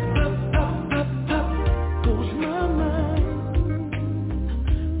 Goes my mind.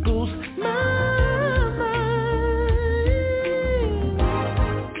 Goes my mind.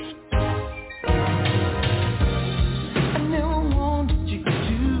 I never wanted you to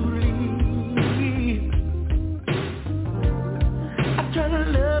leave. I tried to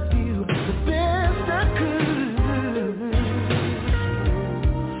love you the best I could.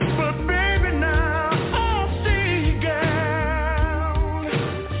 But baby, now I see, girl.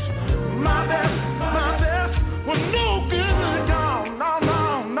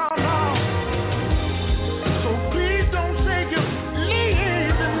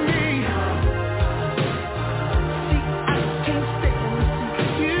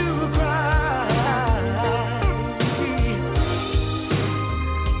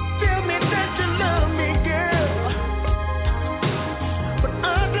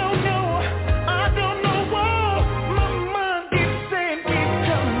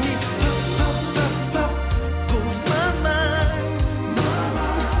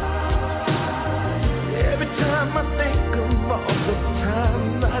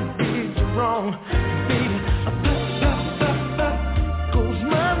 wrong, baby. Goes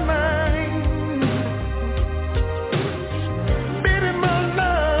my mind. Baby, my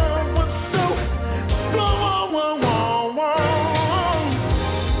love was so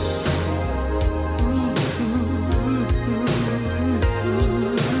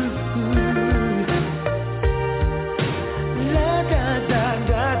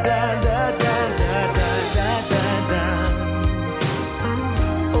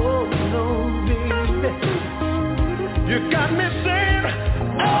you got me saying,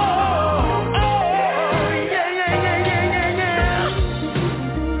 oh, yeah, yeah, yeah, yeah, yeah, yeah.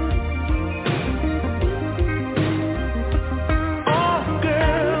 Oh,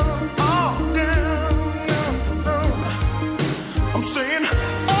 girl, I'm saying,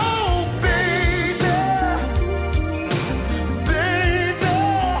 oh, baby, baby.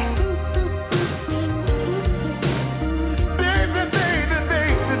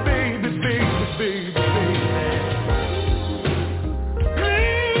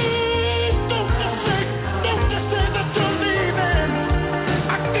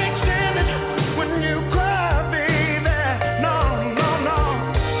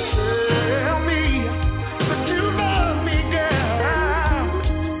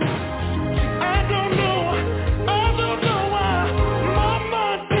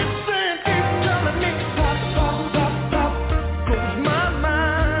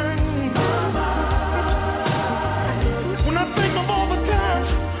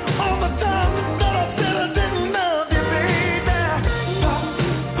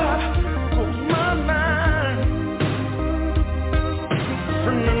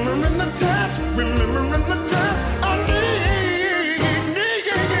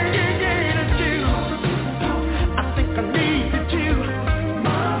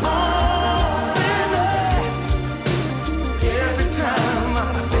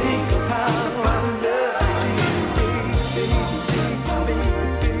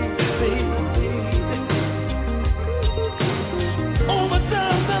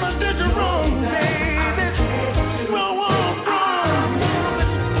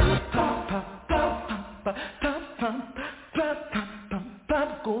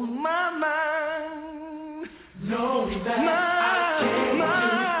 Goes my mind. No, that I can't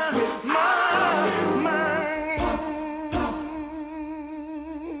do with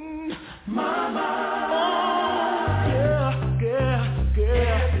my mind. Oh, yeah.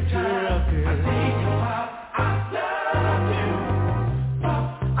 Every time I think about I love you.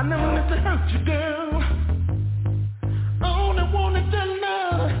 I never meant to hurt you, girl. I only wanted to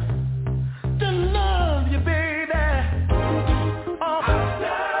love you, baby.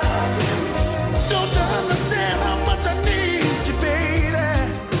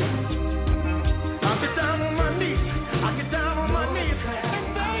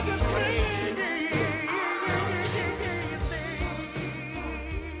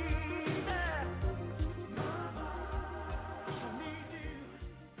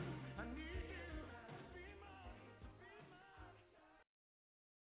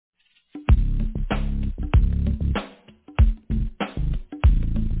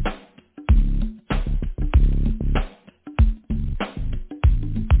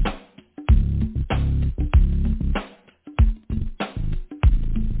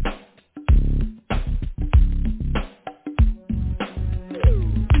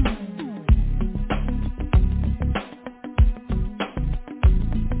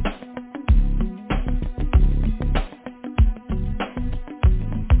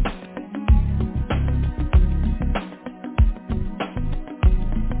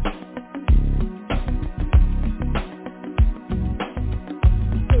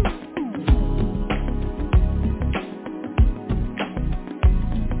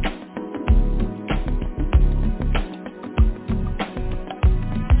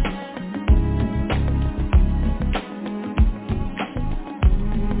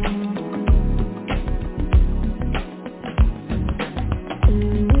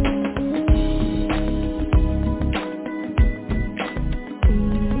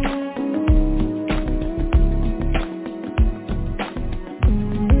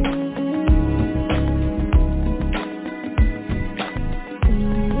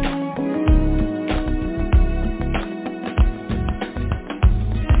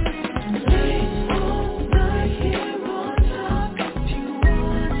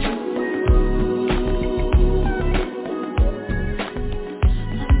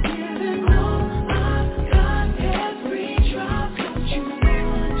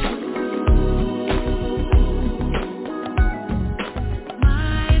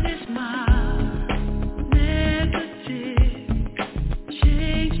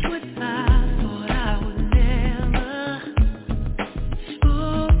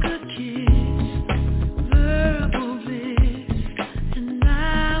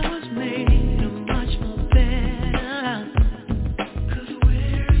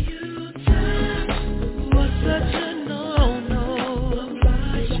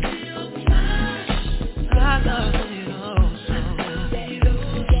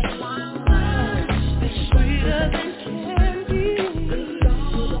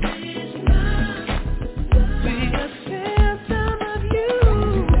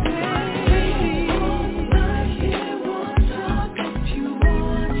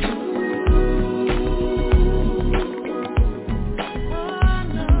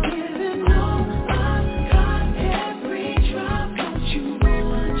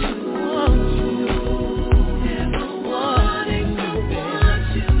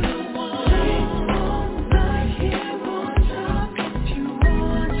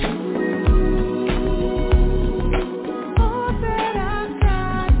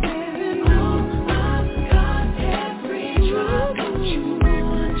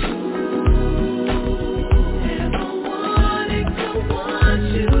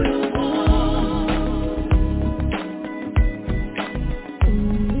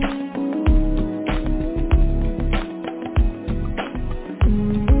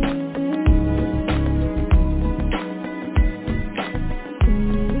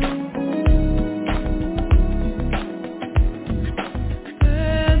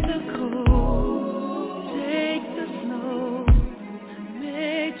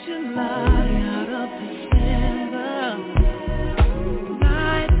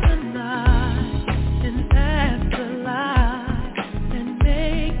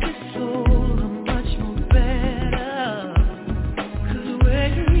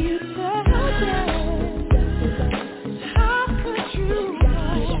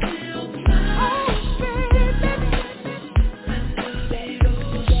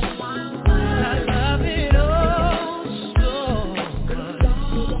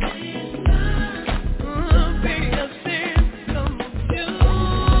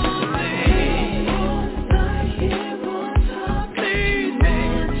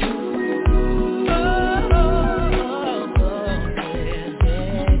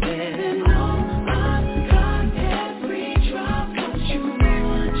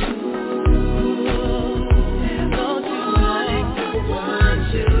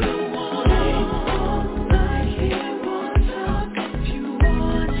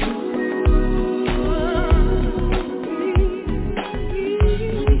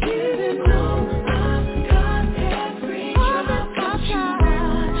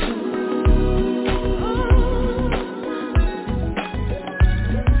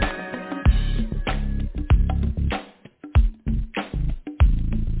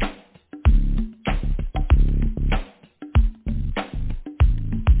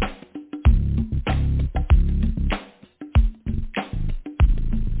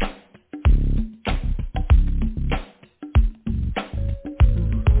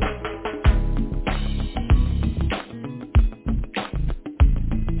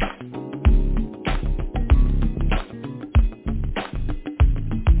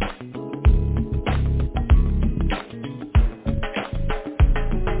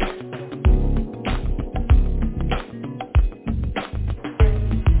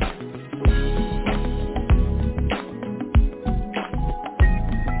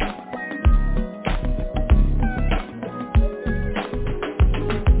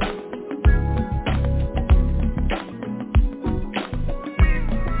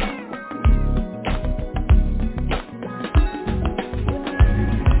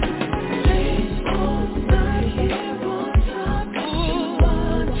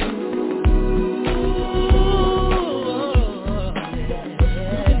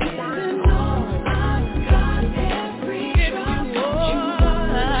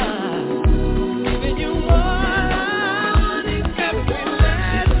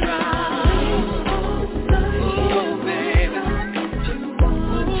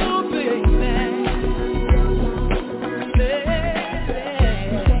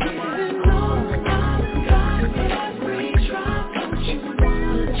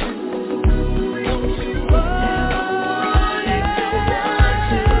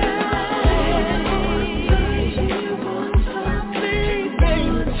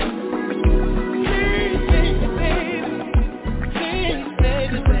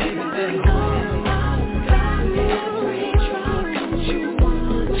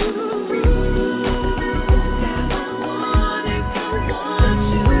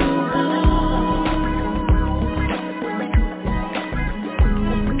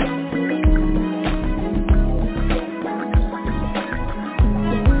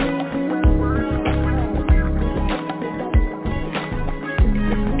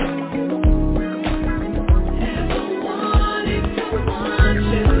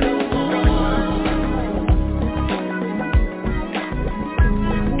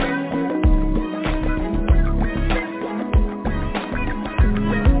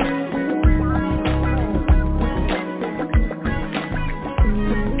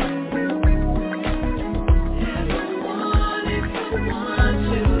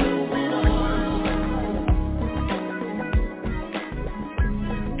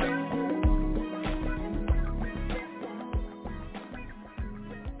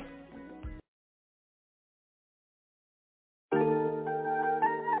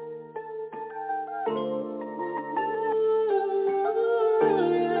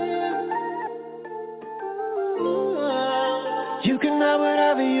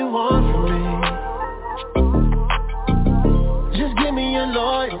 whatever you want from me. Just give me your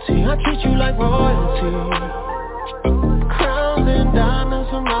loyalty, I treat you like royalty. Crowns and diamonds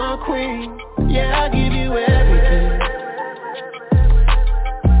for my queen. Yeah, I give you everything.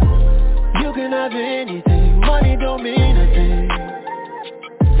 You can have anything, money don't mean a thing.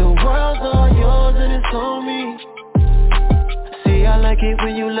 The world's all yours and it's on me. See, I like it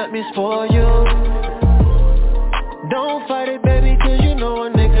when you let me spoil you. Don't fight it, baby, cause you know a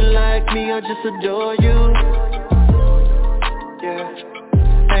nigga like me, I just adore you. Yeah,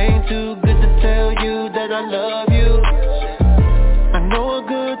 ain't too good to tell you that I love you. I know a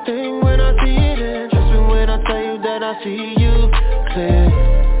good thing when I see it, and trust me when I tell you that I see you clear.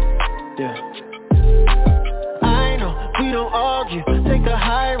 Yeah, I know, we don't argue, take a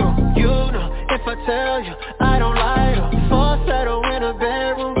high road. You know, if I tell you, I don't lie to. Four settle in a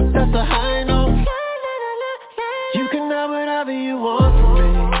bedroom, that's a high note. You can have whatever you want from me.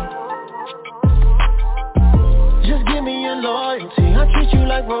 Just give me your loyalty, I treat you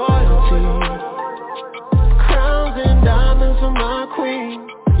like royalty. Crowns and diamonds for my queen.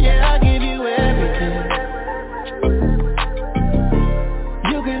 Yeah, I give you everything.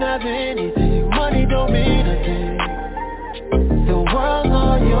 You can have anything, money don't mean a thing. The world's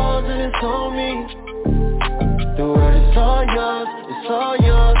all yours and it's on me. The world is all yours, it's all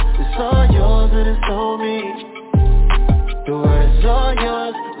yours, it's all yours and it's on me. The world is all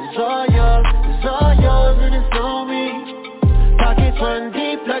yours, it's all yours, it's all yours and it's on me. Pockets run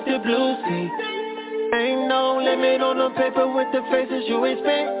deep like the blue sea. Ain't no limit on the paper with the faces you ain't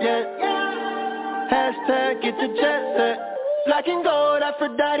spent yet. Hashtag get the jet set. Black and gold,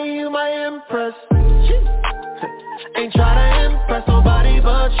 Aphrodite, you my empress. Ain't try to impress nobody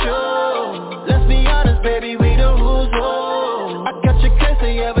but you. Let's be honest, baby, we the who's who. I got your case,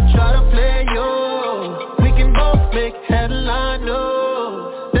 they ever try to play you. We can both make headline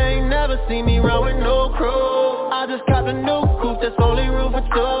news. They ain't never seen me run with no crew. I just got the new coupe, that's only room for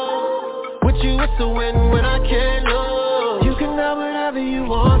two. With you it's a win when I can't lose. You can have whatever you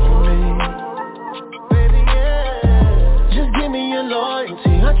want from me. Baby, yeah. Just give me your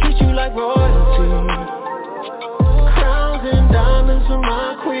loyalty, I treat you like royalty. And diamonds for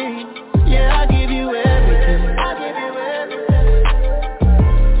my queen. Yeah, I give you everything. I give you everything.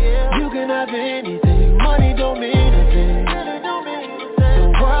 Yeah. You can have anything, money don't mean a thing. The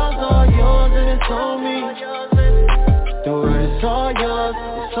world's all yours and it's on me. The world is all yours,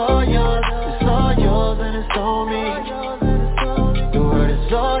 it's all yours, it's all yours and it's on me. The world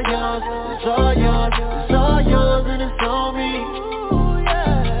is all yours, it's all yours, it's all yours and it's on me.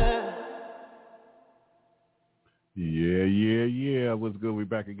 Yeah. What's good? We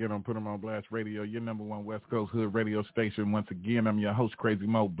back again on Put 'em on Blast Radio, your number one West Coast hood radio station. Once again, I'm your host, Crazy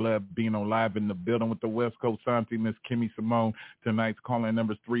Mo Blood, being on live in the building with the West Coast Auntie, Miss Kimmy Simone. Tonight's calling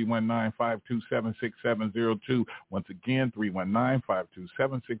number is 319-527-6702. Once again,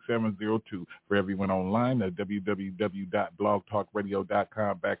 319-527-6702. For everyone online at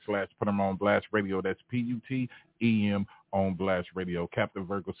www.blogtalkradio.com/Put 'em on Blast Radio. That's PUTEM on Blast Radio. Captain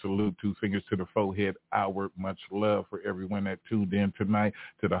Virgo salute, 2 fingers to the forehead, outward. Much love for everyone that tuned in tonight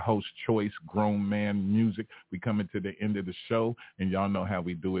to the host choice, Grown Man Music. We coming to the end of the show, and y'all know how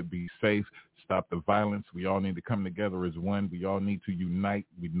we do it. Be safe, stop the violence. We all need to come together as one. We all need to unite.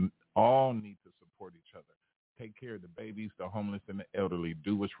 We all need to support each other. Take care of the babies, the homeless, and the elderly.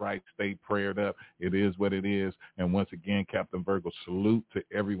 Do what's right. Stay prayed up. It is what it is. And once again, Captain Virgo salute to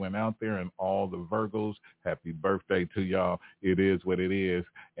everyone out there and all the Virgos. Happy birthday to y'all. It is what it is.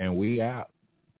 And we out.